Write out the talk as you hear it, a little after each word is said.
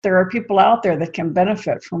there are people out there that can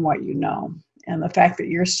benefit from what you know. And the fact that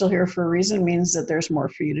you're still here for a reason means that there's more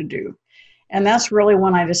for you to do. And that's really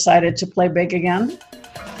when I decided to play big again.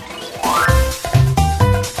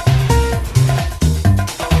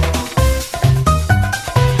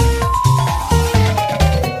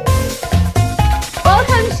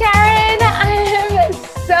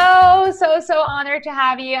 So honored to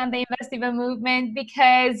have you on the Invest Diva movement,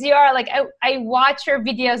 because you are like, I watch your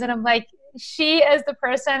videos and I'm like, she is the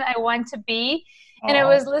person I want to be. And I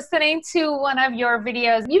was listening to one of your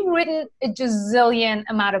videos. You've written a gazillion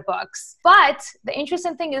amount of books, but the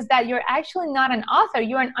interesting thing is that you're actually not an author,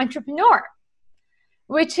 you're an entrepreneur,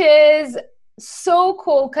 which is so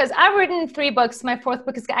cool, because I've written 3 books. My 4th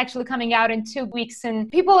book is actually coming out in 2 weeks.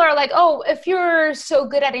 And people are like, oh, if you're so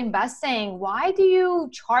good at investing, why do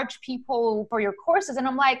you charge people for your courses? And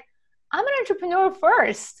I'm like, I'm an entrepreneur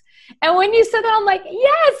first. And when you said that, I'm like,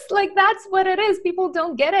 yes, like that's what it is. People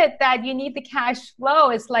don't get it, that you need the cash flow.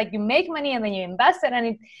 It's like you make money and then you invest it.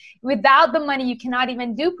 And without the money, you cannot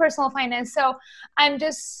even do personal finance. So I'm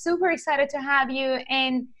just super excited to have you.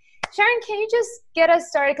 And Sharon, can you just get us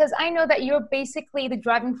started? Because I know that you're basically the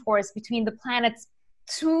driving force between the planet's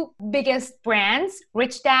 2 biggest brands,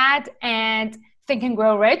 Rich Dad and Think and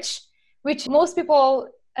Grow Rich, which most people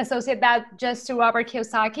associate that just to Robert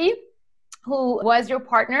Kiyosaki, who was your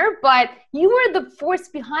partner, but you were the force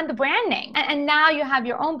behind the brand name. And now you have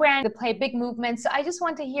your own brand, the Play Big movement. So I just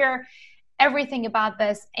want to hear everything about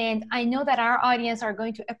this. And I know that our audience are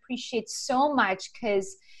going to appreciate so much,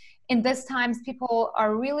 because in these times, people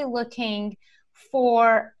are really looking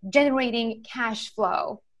for generating cash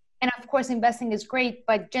flow. And of course, investing is great,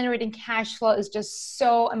 but generating cash flow is just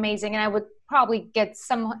so amazing. And I would probably get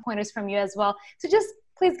some pointers from you as well. So just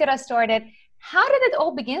please get us started. How did it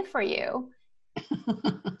all begin for you?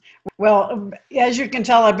 Well, as you can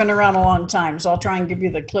tell, I've been around a long time, so I'll try and give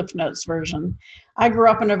you the Cliff Notes version. I grew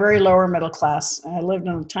up in a very lower middle class. I lived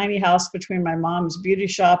in a tiny house between my mom's beauty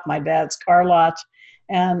shop, my dad's car lot,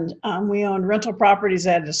 and we owned rental properties.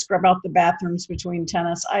 I had to scrub out the bathrooms between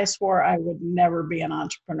tenants. I swore I would never be an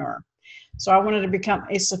entrepreneur. So I wanted to become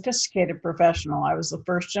a sophisticated professional. I was the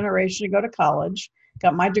first generation to go to college,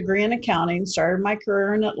 got my degree in accounting, started my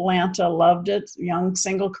career in Atlanta, loved it, young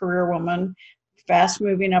single career woman, fast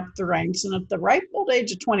moving up the ranks. And at the ripe old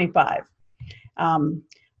age of 25, all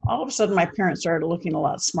of a sudden my parents started looking a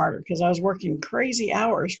lot smarter, because I was working crazy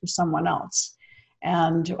hours for someone else.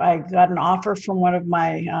 And I got an offer from one of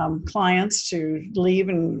my clients to leave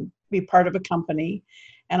and be part of a company.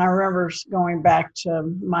 And I remember going back to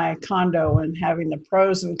my condo and having the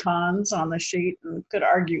pros and cons on the sheet, and could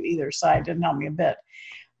argue either side, didn't help me a bit.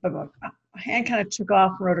 But my hand kind of took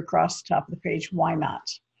off and wrote across the top of the page, why not?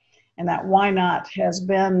 And that why not has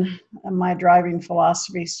been my driving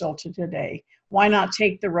philosophy still to today. Why not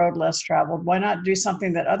take the road less traveled? Why not do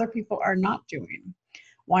something that other people are not doing?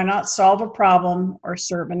 Why not solve a problem or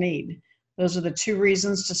serve a need? Those are the 2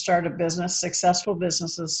 reasons to start a business. Successful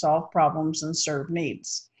businesses solve problems and serve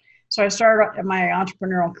needs. So I started my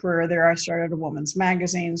entrepreneurial career there. I started a woman's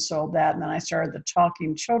magazine, sold that, and then I started the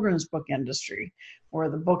talking children's book industry, or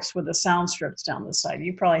the books with the sound strips down the side.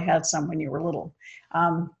 You probably had some when you were little.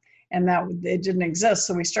 And that it didn't exist.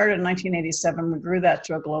 So we started in 1987. We grew that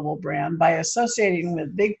to a global brand by associating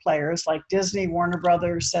with big players like Disney, Warner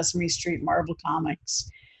Brothers, Sesame Street, Marvel Comics,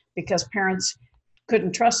 because parents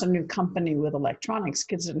couldn't trust a new company with electronics.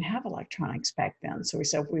 Kids didn't have electronics back then. So we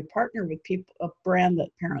said, we partner with people, a brand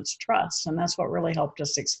that parents trust. And that's what really helped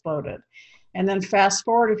us explode it. And then fast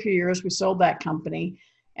forward a few years, we sold that company,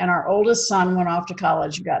 and our oldest son went off to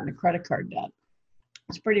college and got into credit card debt.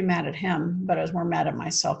 I was pretty mad at him, but I was more mad at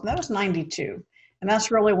myself. And that was 92. And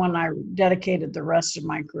that's really when I dedicated the rest of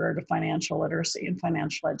my career to financial literacy and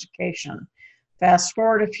financial education. Fast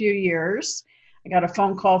forward a few years, I got a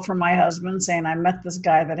phone call from my husband saying, I met this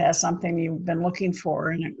guy that has something you've been looking for.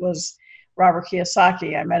 And it was Robert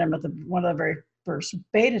Kiyosaki. I met him at one of the very first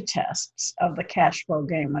beta tests of the cash flow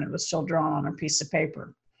game, when it was still drawn on a piece of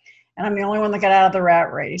paper. And I'm the only one that got out of the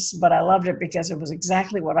rat race, but I loved it because it was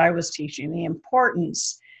exactly what I was teaching, the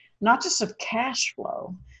importance, not just of cash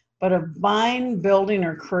flow, but of buying, building,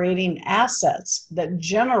 or creating assets that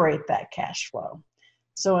generate that cash flow.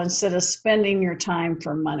 So instead of spending your time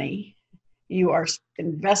for money, you are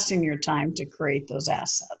investing your time to create those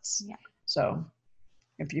assets. Yeah. So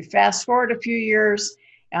if you fast forward a few years,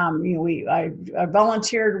 I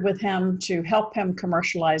volunteered with him to help him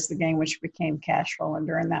commercialize the game, which became cash flow. And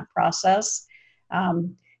during that process,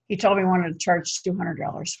 he told me he wanted to charge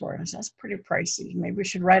 $200 for it. I said, that's pretty pricey. Maybe we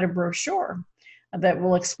should write a brochure that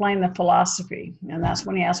will explain the philosophy. And that's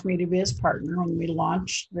when he asked me to be his partner when we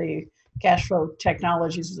launched the Cashflow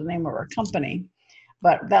Technologies is the name of our company.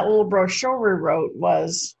 But that little brochure we wrote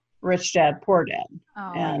was Rich Dad, Poor Dad.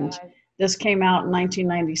 Oh And my God. this came out in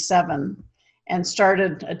 1997 and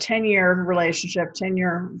started a 10-year relationship,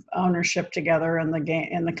 10-year ownership together in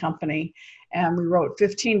the company. And we wrote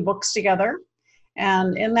 15 books together.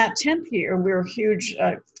 And in that 10th year, we were a huge,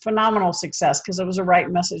 phenomenal success because it was the right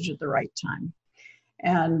message at the right time.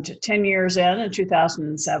 And 10 years in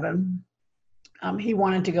 2007, he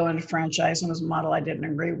wanted to go into franchising. It was a model I didn't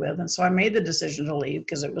agree with. And so I made the decision to leave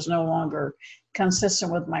because it was no longer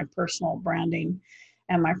consistent with my personal branding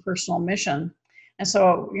and my personal mission. And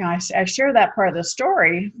so, I share that part of the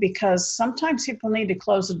story because sometimes people need to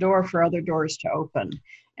close the door for other doors to open.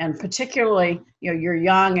 And particularly, you're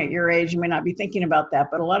young at your age, you may not be thinking about that,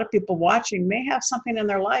 but a lot of people watching may have something in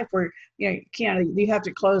their life where, you have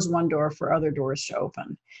to close one door for other doors to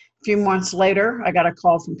open. A few months later, I got a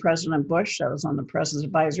call from President Bush. I was on the President's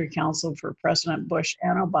Advisory Council for President Bush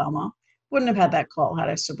and Obama. Wouldn't have had that call had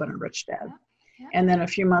I still been a rich dad. Yeah. And then a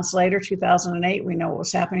few months later, 2008, we know what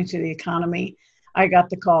was happening to the economy. I got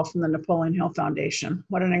the call from the Napoleon Hill Foundation.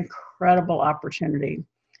 What an incredible opportunity.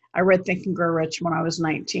 I read Think and Grow Rich when I was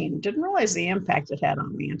 19. Didn't realize the impact it had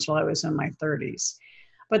on me until I was in my 30s.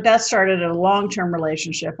 But that started a long-term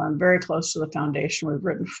relationship. I'm very close to the foundation. We've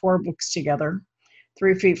written 4 books together,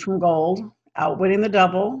 3 Feet from Gold, Outwitting the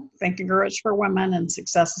Double, Think and Grow Rich for Women, and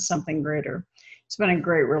Success is Something Greater. It's been a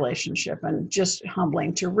great relationship and just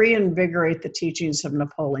humbling to reinvigorate the teachings of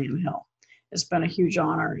Napoleon Hill. It's been a huge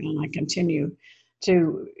honor, and I continue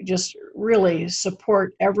to just really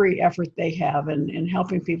support every effort they have in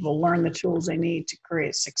helping people learn the tools they need to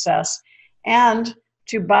create success and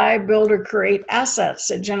to buy, build, or create assets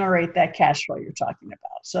that generate that cash flow you're talking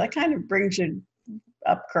about. So that kind of brings you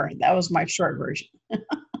up current. That was my short version.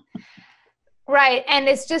 Right. And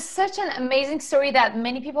it's just such an amazing story that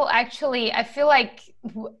many people actually, I feel like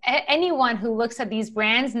anyone who looks at these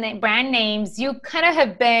brand names, you kind of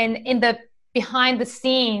have been in the behind the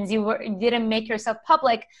scenes. You didn't make yourself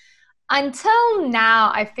public until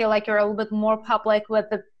now. I feel like you're a little bit more public with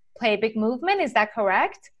the Play Big movement. Is that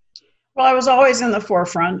correct? Well, I was always in the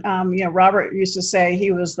forefront. Robert used to say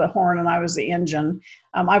he was the horn and I was the engine.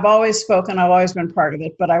 I've always spoken. I've always been part of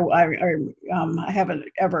it, but I haven't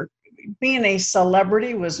ever. Being a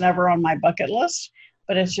celebrity was never on my bucket list,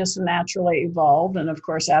 but it's just naturally evolved. And of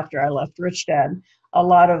course, after I left Rich Dad, a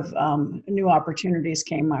lot of new opportunities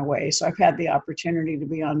came my way. So I've had the opportunity to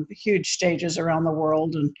be on huge stages around the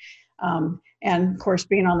world. And of course,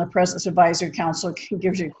 being on the President's Advisory Council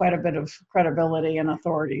gives you quite a bit of credibility and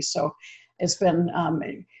authority. So it's been,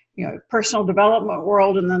 personal development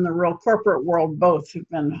world and then the real corporate world, both have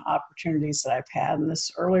been opportunities that I've had. And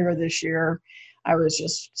earlier this year, I was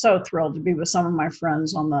just so thrilled to be with some of my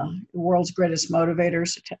friends on the World's Greatest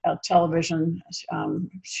Motivators television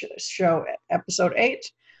show, episode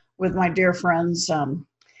 8, with my dear friends,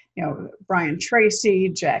 Brian Tracy,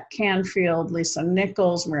 Jack Canfield, Lisa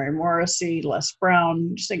Nichols, Mary Morrissey, Les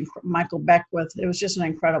Brown, Michael Beckwith. It was just an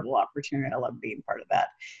incredible opportunity. I love being part of that.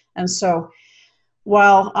 And so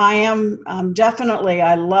while I am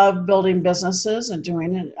I love building businesses and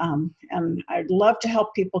doing it, and I'd love to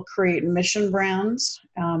help people create mission brands,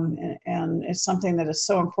 and it's something that is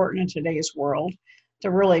so important in today's world,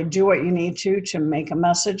 to really do what you need to make a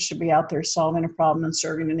message, to be out there solving a problem and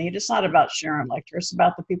serving a need. It's not about Sharon Lechter. It's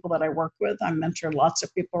about the people that I work with. I mentor lots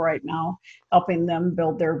of people right now, helping them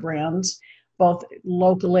build their brands, both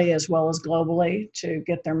locally as well as globally, to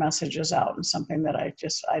get their messages out, and something that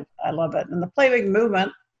I love it. And the Play Big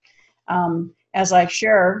movement, as I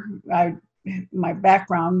share, my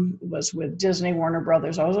background was with Disney, Warner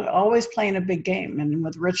Brothers. I was always playing a big game. And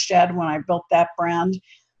with Rich Dad, when I built that brand,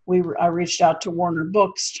 I reached out to Warner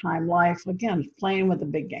Books, Time Life, again, playing with the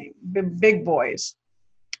big game, big boys.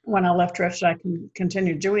 When I left Rich Dad, I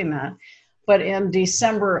continued doing that. But in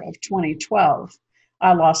December of 2012,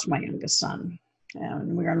 I lost my youngest son,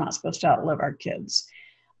 and we are not supposed to outlive our kids.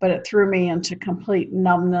 But it threw me into complete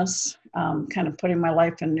numbness, kind of putting my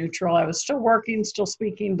life in neutral. I was still working, still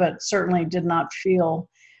speaking, but certainly did not feel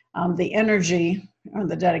the energy or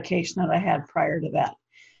the dedication that I had prior to that.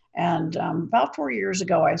 And about 4 years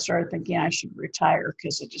ago, I started thinking I should retire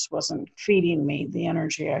because it just wasn't feeding me the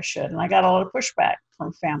energy I should. And I got a lot of pushback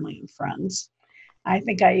from family and friends. I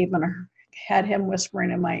think I even had him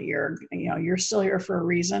whispering in my ear, you're still here for a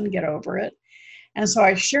reason, get over it. And so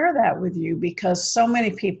I share that with you because so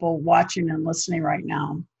many people watching and listening right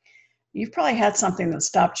now, you've probably had something that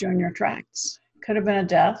stopped you in your tracks. Could have been a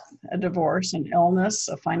death, a divorce, an illness,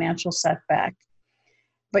 a financial setback,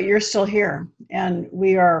 but you're still here. And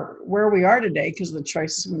we are where we are today because of the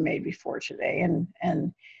choices we made before today.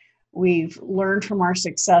 And We've learned from our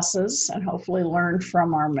successes and hopefully learned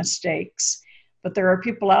from our mistakes. But there are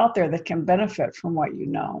people out there that can benefit from what you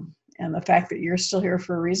know. And the fact that you're still here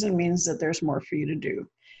for a reason means that there's more for you to do.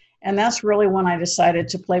 And that's really when I decided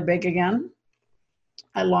to play big again.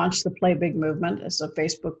 I launched the Play Big movement as a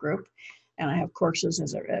Facebook group, and I have courses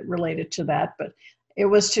as related to that. But it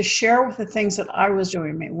was to share with the things that I was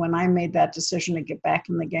doing when I made that decision to get back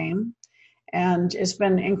in the game. And it's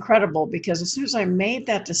been incredible because as soon as I made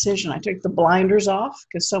that decision, I took the blinders off,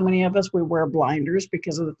 because so many of us, we wear blinders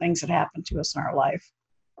because of the things that happened to us in our life.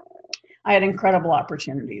 I had incredible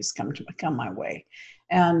opportunities come my way.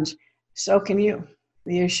 And so can you.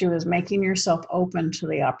 The issue is making yourself open to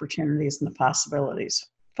the opportunities and the possibilities.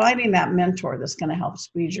 Finding that mentor that's going to help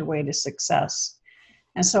speed your way to success.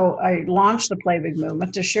 And so I launched the Play Big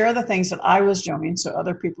movement to share the things that I was doing so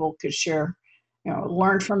other people could share,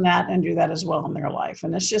 learn from that and do that as well in their life.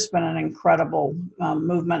 And it's just been an incredible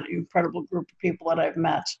movement, incredible group of people that I've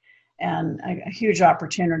met, and a huge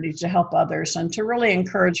opportunity to help others and to really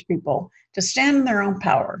encourage people to stand in their own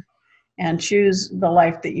power and choose the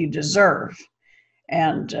life that you deserve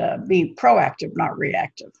and be proactive, not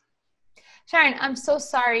reactive. Sharon, I'm so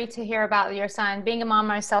sorry to hear about your son. Being a mom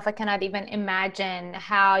myself, I cannot even imagine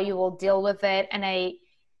how you will deal with it. And I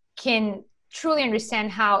can truly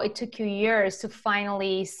understand how it took you years to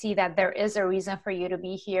finally see that there is a reason for you to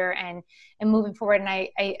be here and moving forward. And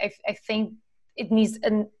I think it needs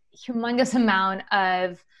a humongous amount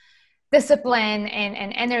of discipline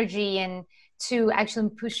and energy and to actually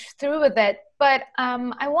push through with it. But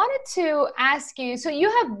I wanted to ask you, so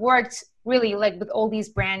you have worked really like with all these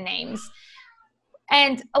brand names,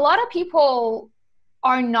 and a lot of people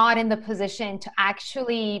are not in the position to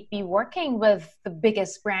actually be working with the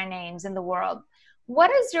biggest brand names in the world. What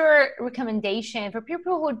is your recommendation for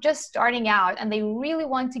people who are just starting out and they really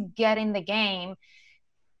want to get in the game?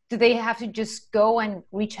 Do they have to just go and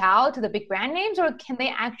reach out to the big brand names, or can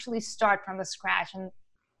they actually start from the scratch and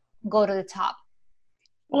go to the top?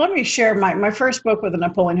 Well, let me share my first book with the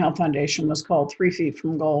Napoleon Hill Foundation was called 3 Feet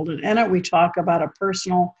from Gold. And in it, we talk about a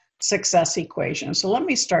personal success equation. So let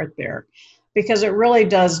me start there, because it really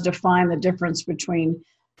does define the difference between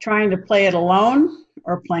trying to play it alone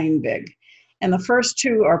or playing big. And the first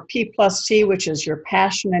two are P plus T, which is your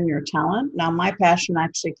passion and your talent. Now, my passion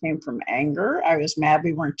actually came from anger. I was mad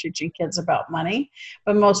we weren't teaching kids about money,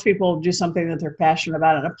 but most people do something that they're passionate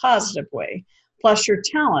about in a positive way. Plus your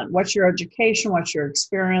talent. What's your education? What's your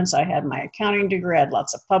experience? I had my accounting degree, I had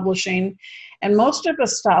lots of publishing. And most of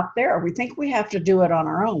us stop there. We think we have to do it on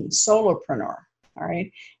our own, solopreneur, all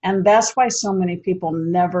right? And that's why so many people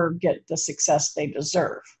never get the success they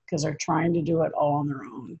deserve, because they're trying to do it all on their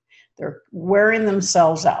own. They're wearing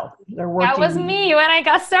themselves out. They're working. That was me when I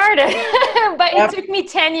got started. But It took me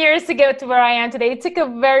 10 years to get to where I am today. It took a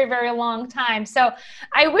very, very long time. So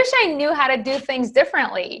I wish I knew how to do things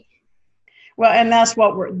differently. Well, and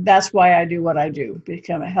that's why I do what I do,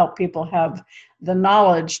 because I help people have the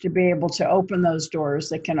knowledge to be able to open those doors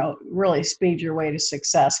that can really speed your way to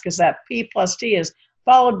success. Because that P plus T is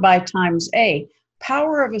followed by times A,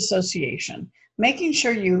 power of association. Making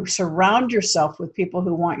sure you surround yourself with people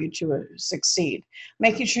who want you to succeed.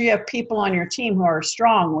 Making sure you have people on your team who are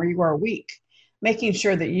strong where you are weak. Making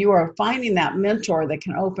sure that you are finding that mentor that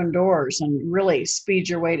can open doors and really speed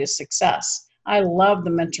your way to success. I love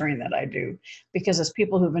the mentoring that I do, because it's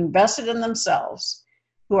people who've invested in themselves,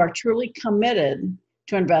 who are truly committed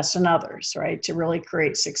to invest in others, right? To really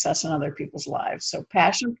create success in other people's lives. So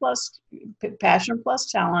passion plus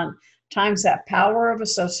talent times that power of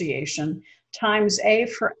association times A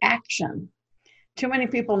for action. Too many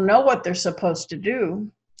people know what they're supposed to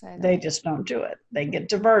do. They just don't do it. They get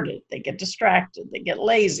diverted. They get distracted. They get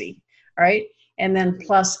lazy, right? And then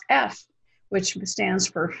plus F, which stands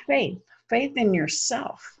for faith. Faith in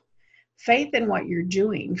yourself, faith in what you're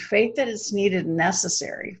doing, faith that it's needed and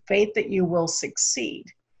necessary, faith that you will succeed.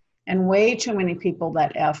 And way too many people,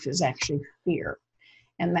 that F is actually fear.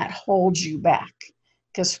 And that holds you back.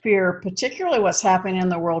 Because fear, particularly what's happening in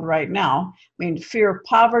the world right now, I mean, fear of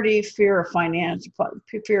poverty, fear of finance,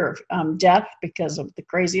 fear of death because of the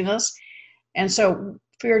craziness. And so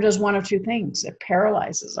fear does one of two things. It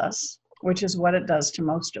paralyzes us, which is what it does to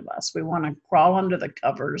most of us. We want to crawl under the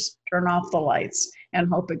covers, turn off the lights, and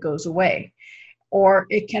hope it goes away. Or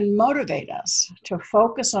it can motivate us to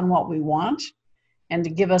focus on what we want and to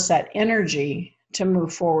give us that energy to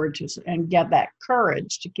move forward and get that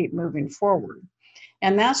courage to keep moving forward.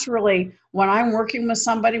 And that's really, when I'm working with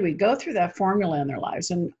somebody, we go through that formula in their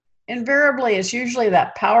lives. And invariably, it's usually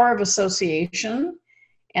that power of association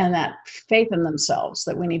and that faith in themselves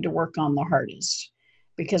that we need to work on the hardest.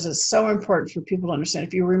 because it's so important for people to understand.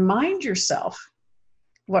 If you remind yourself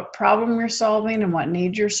what problem you're solving and what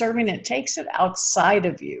need you're serving, it takes it outside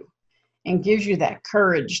of you and gives you that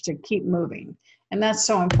courage to keep moving. And that's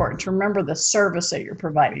so important, to remember the service that you're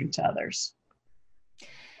providing to others.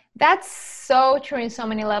 That's so true in so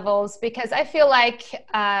many levels, because I feel like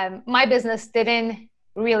my business didn't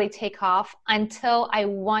really take off until I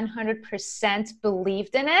 100%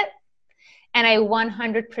 believed in it. And I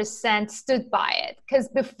 100% stood by it. Because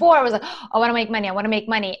before I was like, oh, I want to make money. I want to make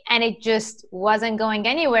money. And it just wasn't going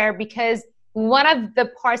anywhere because one of the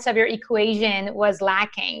parts of your equation was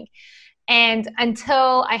lacking. And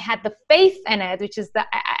until I had the faith in it, which is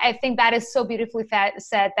I think that is so beautifully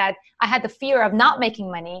said, that I had the fear of not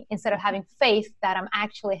making money instead of having faith that I'm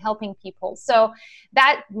actually helping people. So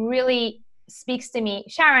that really speaks to me.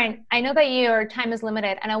 Sharon, I know that your time is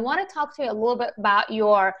limited, and I want to talk to you a little bit about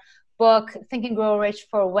your book, Think and Grow Rich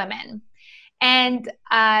for Women. And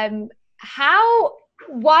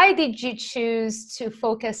why did you choose to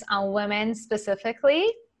focus on women specifically?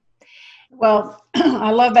 Well, I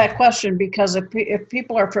love that question, because if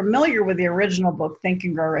people are familiar with the original book, Think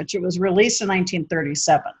and Grow Rich, it was released in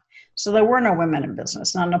 1937. So there were no women in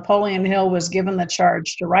business. Now, Napoleon Hill was given the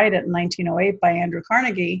charge to write it in 1908 by Andrew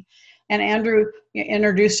Carnegie. And Andrew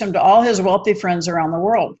introduced him to all his wealthy friends around the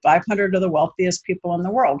world, 500 of the wealthiest people in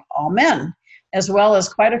the world, all men, as well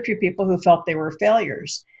as quite a few people who felt they were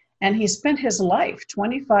failures. And he spent his life,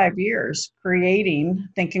 25 years, creating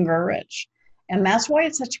Think and Grow Rich. And that's why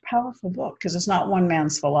it's such a powerful book, because it's not one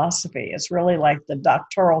man's philosophy. It's really like the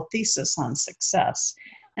doctoral thesis on success.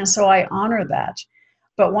 And so I honor that.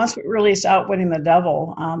 But once we released Outwitting the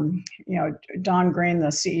Devil, Don Green, the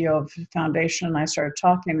CEO of the foundation, and I started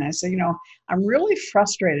talking, and I said, I'm really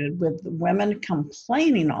frustrated with women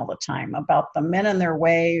complaining all the time about the men in their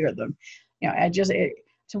way, or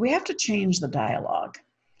so we have to change the dialogue.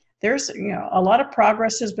 There's, a lot of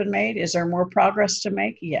progress has been made. Is there more progress to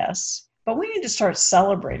make? Yes. But we need to start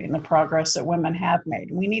celebrating the progress that women have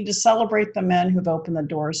made. We need to celebrate the men who've opened the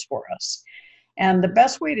doors for us. And the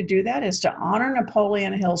best way to do that is to honor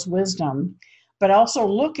Napoleon Hill's wisdom, but also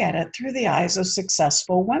look at it through the eyes of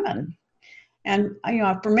successful women. And,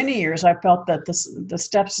 for many years, I felt that the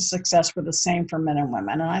steps to success were the same for men and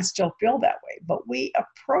women, and I still feel that way. But we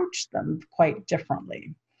approach them quite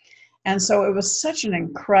differently. And so it was such an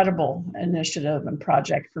incredible initiative and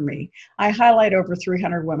project for me. I highlight over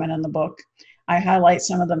 300 women in the book. I highlight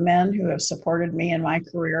some of the men who have supported me in my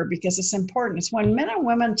career, because it's important. It's when men and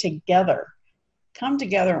women come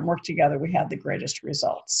together and work together, we have the greatest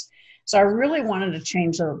results. So I really wanted to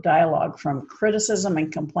change the dialogue from criticism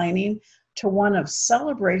and complaining to one of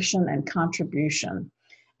celebration and contribution.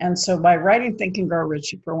 And so by writing Think and Grow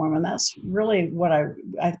Rich for Women, that's really what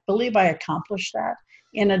I believe I accomplished that.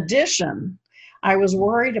 In addition, I was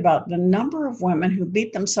worried about the number of women who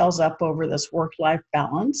beat themselves up over this work-life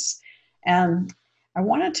balance. And I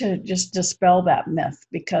wanted to just dispel that myth,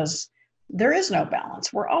 because there is no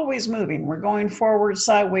balance. We're always moving. We're going forward,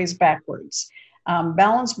 sideways, backwards.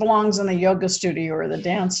 Balance belongs in the yoga studio or the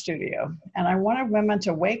dance studio. And I wanted women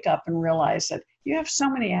to wake up and realize that you have so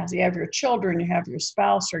many assets. You have your children, you have your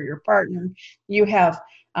spouse or your partner, you have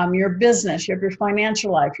your business, you have your financial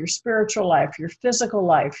life, your spiritual life, your physical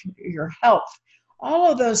life, your health. All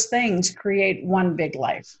of those things create one big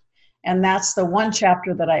life. And that's the one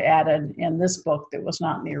chapter that I added in this book that was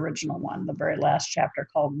not in the original one, the very last chapter,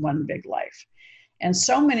 called One Big Life. And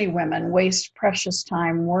so many women waste precious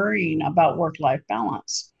time worrying about work-life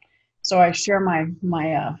balance. So I share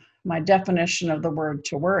my definition of the word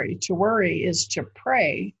to worry. To worry is to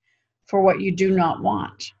pray for what you do not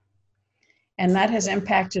want. And that has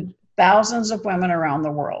impacted thousands of women around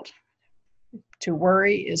the world. To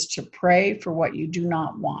worry is to pray for what you do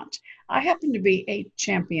not want. I happen to be a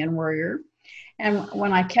champion worrier. And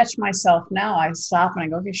when I catch myself now, I stop and I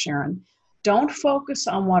go, okay, Sharon, don't focus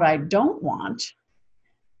on what I don't want.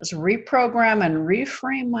 Let's reprogram and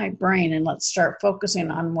reframe my brain, and let's start focusing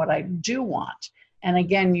on what I do want. And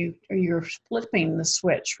again, you're flipping the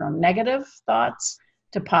switch from negative thoughts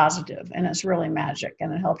to positive, and it's really magic,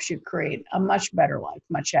 and it helps you create a much better life,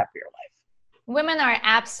 much happier life. Women are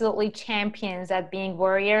absolutely champions at being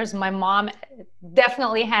warriors. My mom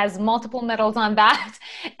definitely has multiple medals on that.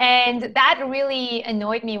 And that really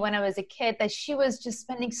annoyed me when I was a kid, that she was just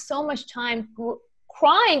spending so much time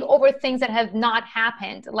crying over things that have not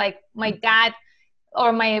happened. Like my dad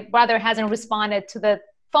or my brother hasn't responded to the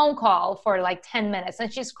phone call for like 10 minutes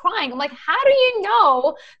and she's crying. I'm like, how do you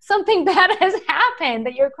know something bad has happened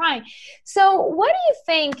that you're crying? So what do you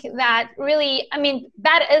think that really, I mean,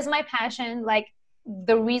 that is my passion. Like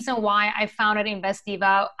the reason why I founded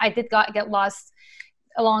Investiva, I did get lost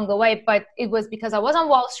along the way, but it was because I was on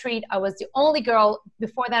Wall Street. I was the only girl.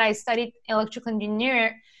 Before that, I studied electrical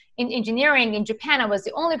engineering in Japan. I was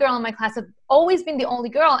the only girl in my class. I've always been the only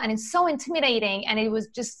girl, and it's so intimidating, and it was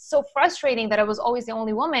just so frustrating that I was always the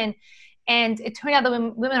only woman. And it turned out that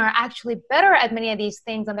women are actually better at many of these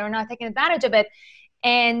things, and they're not taking advantage of it.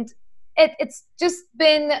 And it's just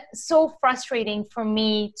been so frustrating for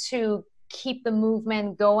me to keep the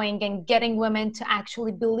movement going and getting women to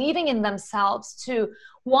actually believing in themselves, to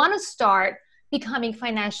want to start becoming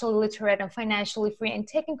financially literate and financially free and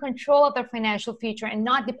taking control of their financial future and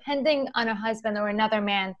not depending on a husband or another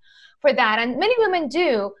man for that. And many women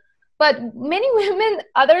do, but many women,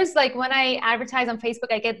 others, like when I advertise on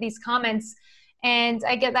Facebook, I get these comments and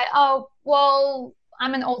I get that, oh, well,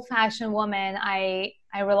 I'm an old-fashioned woman. I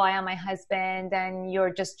rely on my husband and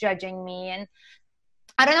you're just judging me. And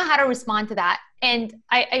I don't know how to respond to that. And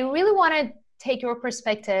I really want to take your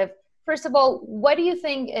perspective. First of all, what do you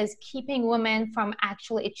think is keeping women from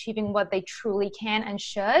actually achieving what they truly can and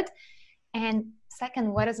should? And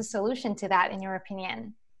second, what is the solution to that in your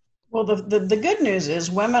opinion? Well, the good news is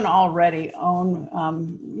women already own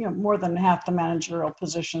more than half the managerial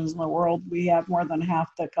positions in the world. We have more than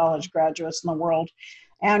half the college graduates in the world.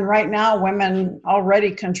 And right now, women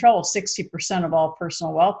already control 60% of all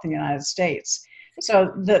personal wealth in the United States.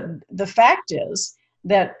 So the fact is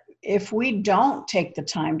that if we don't take the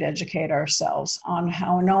time to educate ourselves on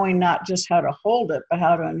knowing not just how to hold it, but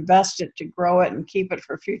how to invest it, to grow it and keep it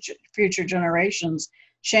for future generations,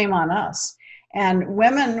 shame on us. And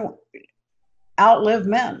women outlive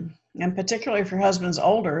men, and particularly if your husband's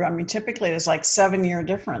older. I mean, typically there's like 7-year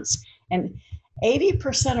difference. And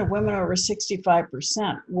 80% of women over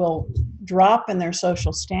 65% will drop in their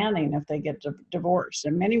social standing if they get divorced,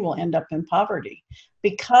 and many will end up in poverty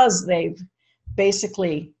because they've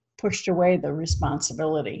basically pushed away the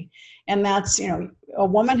responsibility. And that's, a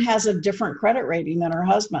woman has a different credit rating than her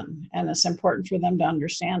husband, and it's important for them to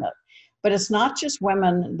understand it. But it's not just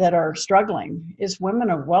women that are struggling, it's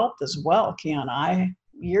women of wealth as well, Kiana.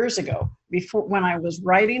 Years ago, before, when I was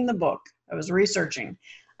writing the book, I was researching,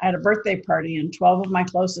 I had a birthday party and 12 of my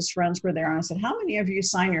closest friends were there. And I said, how many of you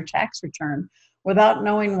sign your tax return without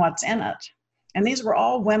knowing what's in it? And these were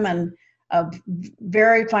all women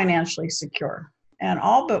very financially secure. And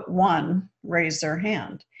all but one raised their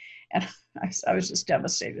hand. And I was just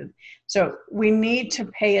devastated. So we need to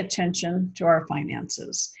pay attention to our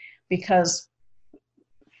finances, because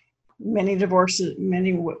many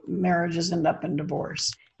marriages end up in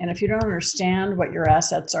divorce. And if you don't understand what your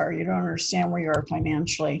assets are, you don't understand where you are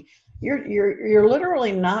financially, you're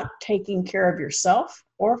literally not taking care of yourself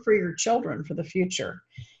or for your children for the future.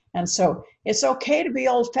 And so it's okay to be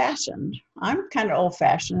old-fashioned. I'm kind of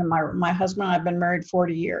old-fashioned, and my husband and I have been married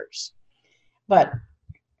 40 years. But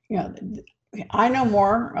I know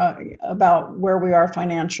more about where we are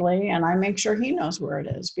financially, and I make sure he knows where it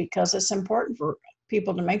is, because it's important for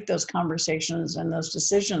people to make those conversations and those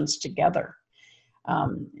decisions together.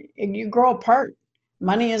 You grow apart.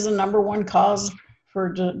 Money is the number one cause for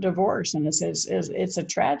divorce, and it's a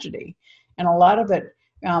tragedy. And a lot of it,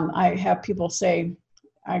 I have people say,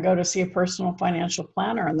 I go to see a personal financial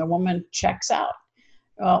planner and the woman checks out.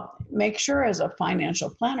 Well, make sure as a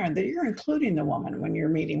financial planner that you're including the woman when you're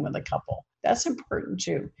meeting with a couple. That's important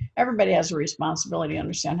too. Everybody has a responsibility to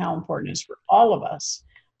understand how important it is for all of us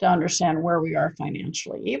to understand where we are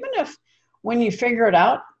financially. Even if when you figure it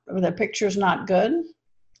out, the picture's not good,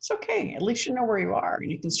 it's okay. At least you know where you are,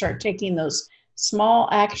 and you can start taking those small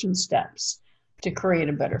action steps to create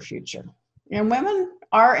a better future. And women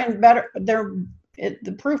are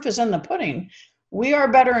the proof is in the pudding. We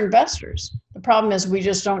are better investors. The problem is we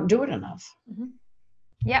just don't do it enough. Mm-hmm.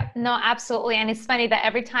 Yep, no, absolutely. And it's funny that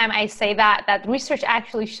every time I say that research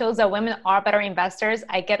actually shows that women are better investors,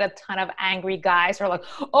 I get a ton of angry guys who are like,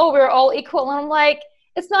 oh, we're all equal. And I'm like,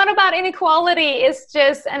 it's not about inequality. It's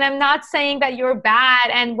just, and I'm not saying that you're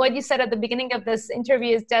bad. And what you said at the beginning of this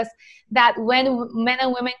interview is just that when men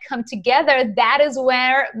and women come together, that is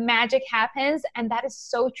where magic happens. And that is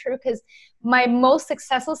so true, because my most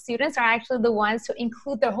successful students are actually the ones who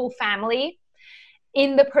include their whole family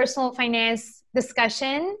in the personal finance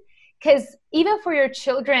discussion. Because even for your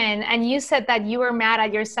children, and you said that you were mad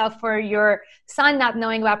at yourself for your son not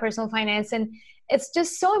knowing about personal finance, and it's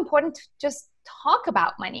just so important to just talk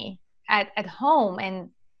about money at home and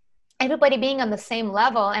everybody being on the same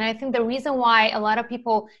level. And I think the reason why a lot of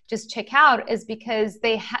people just check out is because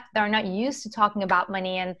they're not used to talking about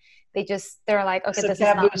money, and they're like, okay, it's a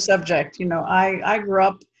taboo subject. I grew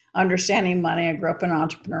up understanding money. I grew up in an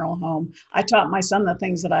entrepreneurial home. I taught my son the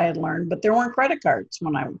things that I had learned, but there weren't credit cards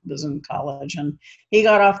when I was in college. And he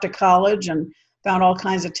got off to college and found all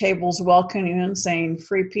kinds of tables welcoming him, saying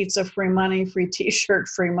free pizza, free money, free t-shirt,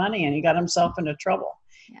 free money, and he got himself into trouble.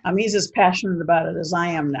 He's as passionate about it as I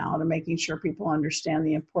am now, to making sure people understand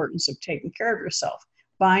the importance of taking care of yourself,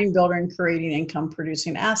 buying, building, creating income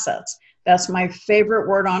producing assets. That's my favorite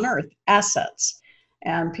word on earth, assets.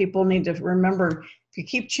 And people need to remember, if you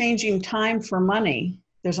keep changing time for money,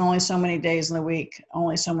 there's only so many days in the week,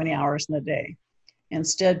 only so many hours in the day.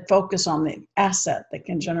 Instead, focus on the asset that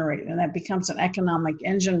can generate, and that becomes an economic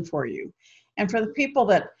engine for you. And for the people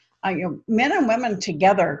that, men and women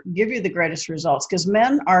together give you the greatest results, because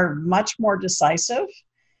men are much more decisive.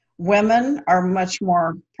 Women are much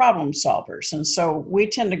more problem solvers. And so we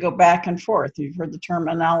tend to go back and forth. You've heard the term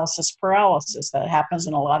analysis paralysis. That happens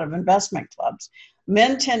in a lot of investment clubs.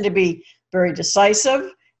 Men tend to be very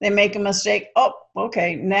decisive. They make a mistake. Oh,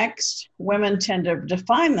 okay, next. Women tend to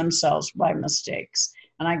define themselves by mistakes.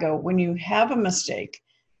 And I go, when you have a mistake,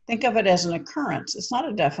 think of it as an occurrence. It's not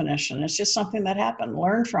a definition. It's just something that happened.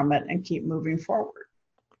 Learn from it and keep moving forward.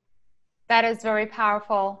 That is very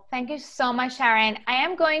powerful. Thank you so much, Sharon. I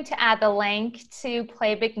am going to add the link to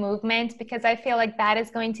Play Big Movement, because I feel like that is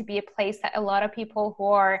going to be a place that a lot of people who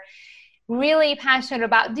are really passionate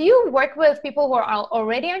about. Do you work with people who are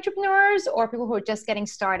already entrepreneurs or people who are just getting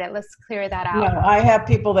started? Let's clear that out. No, I have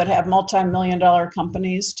people that have multi-million-dollar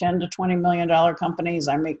companies, 10 to $20 million companies.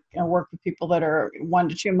 I work with people that are 1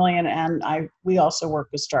 to 2 million, and we also work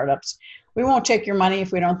with startups. We won't take your money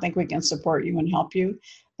if we don't think we can support you and help you.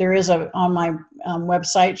 There is on my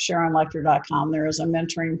website, SharonLechter.com, there is a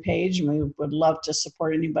mentoring page, and we would love to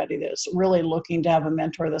support anybody that's really looking to have a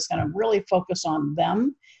mentor that's going to really focus on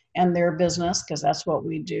them and their business, because that's what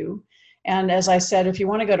we do. And as I said, if you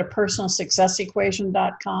want to go to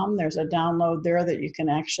personalsuccessequation.com, there's a download there that you can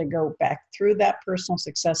actually go back through that personal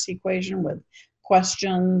success equation with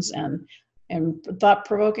questions and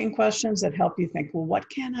thought-provoking questions that help you think, well, what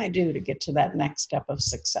can I do to get to that next step of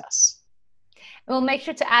success? We'll make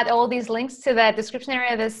sure to add all these links to the description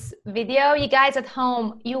area of this video. You guys at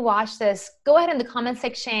home, you watch this, go ahead in the comment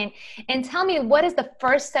section and tell me, what is the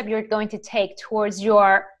first step you're going to take towards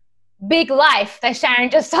your big life that Sharon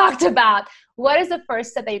just talked about? What is the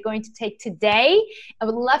first step that you're going to take today? I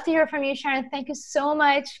would love to hear from you, Sharon. Thank you so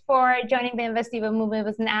much for joining the Invest Diva movement. It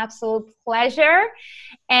was an absolute pleasure.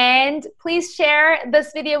 And please share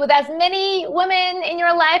this video with as many women in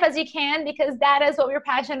your life as you can, because that is what we're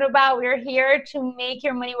passionate about. We're here to make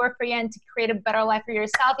your money work for you and to create a better life for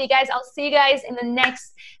yourself. You guys, I'll see you guys in the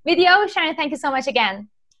next video. Sharon, thank you so much again.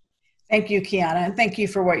 Thank you, Kiana, and thank you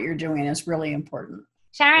for what you're doing. It's really important.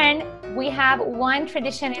 Sharon, we have one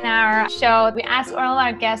tradition in our show. We ask all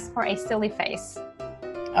our guests for a silly face.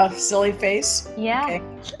 A silly face? Yeah. Okay.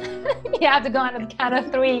 You have to go on the count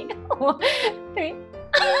of 3. 3.